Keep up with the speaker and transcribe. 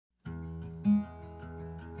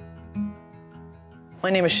My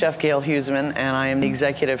name is Chef Gail Huesmann, and I am the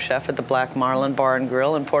executive chef at the Black Marlin Bar and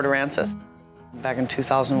Grill in Port Aransas. Back in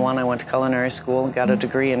 2001, I went to culinary school and got a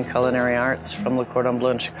degree in culinary arts from Le Cordon Bleu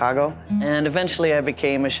in Chicago. And eventually I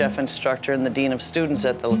became a chef instructor and the dean of students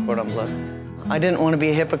at the Le Cordon Bleu. I didn't want to be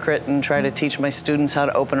a hypocrite and try to teach my students how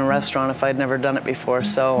to open a restaurant if I'd never done it before,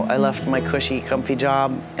 so I left my cushy, comfy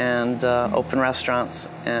job and opened restaurants.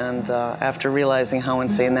 And after realizing how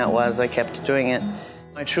insane that was, I kept doing it.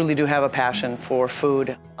 I truly do have a passion for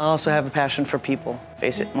food. I also have a passion for people.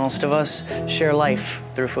 Face it, most of us share life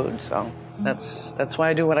through food, so that's why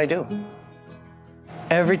I do what I do.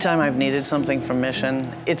 Every time I've needed something from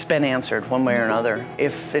Mission, it's been answered one way or another.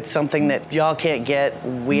 If it's something that y'all can't get,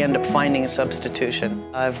 we end up finding a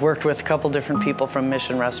substitution. I've worked with a couple different people from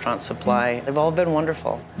Mission Restaurant Supply. They've all been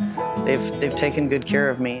wonderful. They've taken good care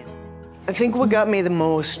of me. I think what got me the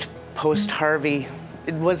most post-Harvey,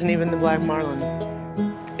 it wasn't even the Black Marlin.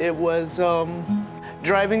 It was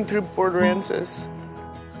driving through Port Aransas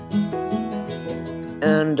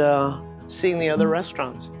and seeing the other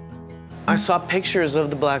restaurants. I saw pictures of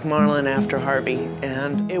the Black Marlin after Harvey,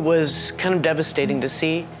 and it was kind of devastating to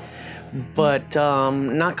see, but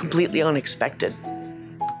not completely unexpected.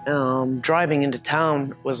 Driving into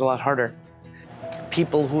town was a lot harder.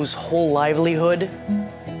 People whose whole livelihood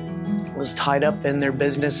was tied up in their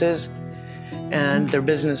businesses, and their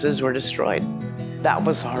businesses were destroyed. That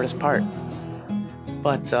was the hardest part.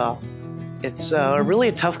 But it's really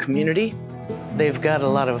a tough community. They've got a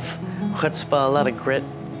lot of chutzpah, a lot of grit,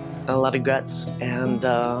 a lot of guts, and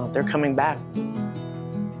they're coming back.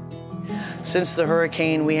 Since the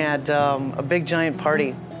hurricane, we had a big giant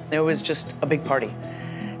party. It was just a big party.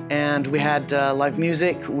 And we had live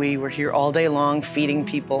music. We were here all day long feeding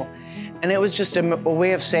people. And it was just a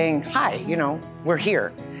way of saying, hi, you know, we're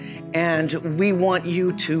here. And we want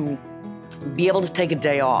you to be able to take a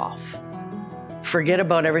day off. Forget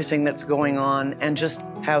about everything that's going on and just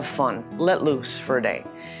have fun. Let loose for a day.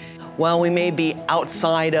 While we may be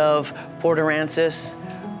outside of Port Aransas,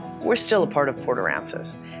 we're still a part of Port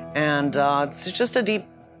Aransas. And it's just a deep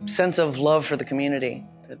sense of love for the community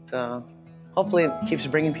that hopefully it keeps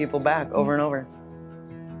bringing people back over and over.